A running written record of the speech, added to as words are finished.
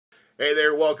Hey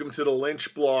there, welcome to the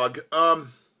Lynch blog.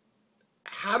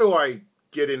 How do I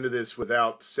get into this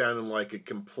without sounding like a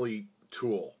complete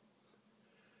tool?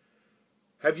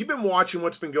 Have you been watching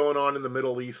what's been going on in the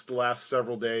Middle East the last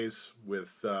several days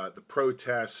with the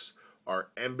protests, our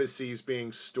embassies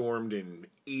being stormed in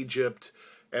Egypt,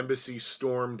 embassies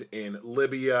stormed in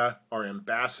Libya, our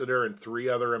ambassador and 3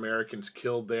 other Americans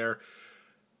killed there,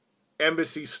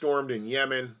 embassy stormed in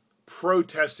Yemen,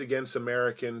 protests against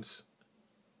Americans?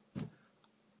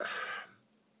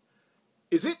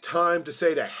 Is it time to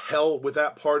say to hell with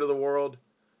that part of the world?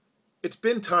 It's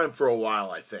been time for a while,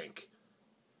 I think.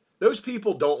 Those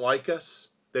people don't like us.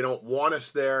 They don't want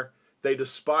us there. They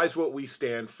despise what we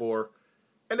stand for.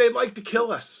 And they'd like to kill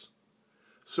us.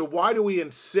 So why do we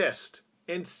insist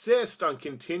on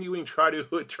continuing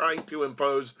trying to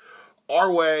impose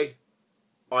our way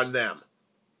on them?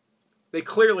 They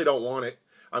clearly don't want it.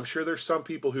 I'm sure there's some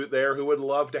people there who would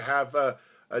love to have a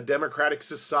democratic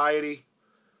society,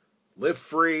 live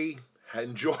free,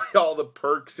 enjoy all the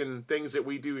perks and things that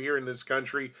we do here in this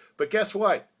country. But guess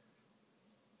what?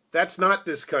 That's not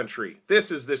this country.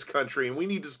 This is this country, and we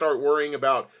need to start worrying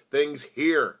about things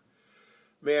here.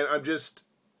 Man,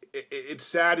 it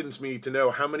saddens me to know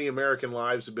how many American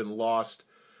lives have been lost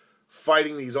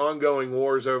fighting these ongoing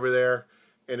wars over there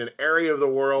in an area of the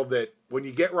world that, when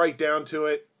you get right down to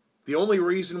it, the only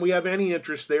reason we have any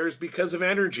interest there is because of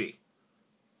energy.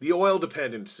 The oil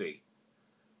dependency.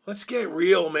 Let's get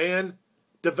real, man.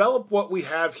 Develop what we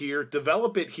have here.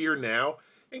 Develop it here now.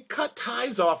 And cut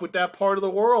ties off with that part of the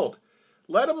world.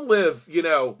 Let them live,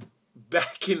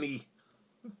 back in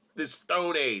the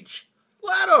Stone Age.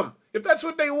 Let them. If that's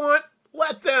what they want,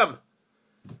 let them.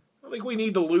 I don't think we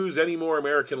need to lose any more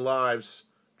American lives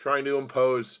trying to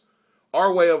impose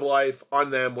our way of life on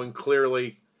them when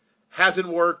clearly hasn't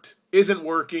worked, isn't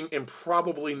working, and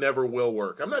probably never will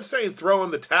work. I'm not saying throw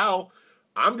in the towel.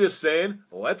 I'm just saying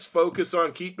let's focus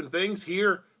on keeping things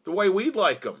here the way we'd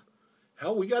like them.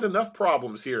 Hell, we got enough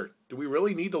problems here. Do we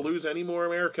really need to lose any more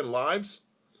American lives?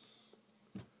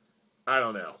 I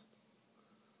don't know.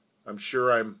 I'm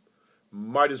sure I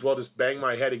might as well just bang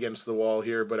my head against the wall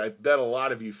here, but I bet a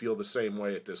lot of you feel the same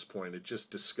way at this point. It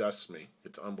just disgusts me.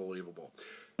 It's unbelievable.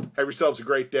 Have yourselves a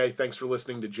great day. Thanks for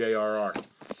listening to JRR.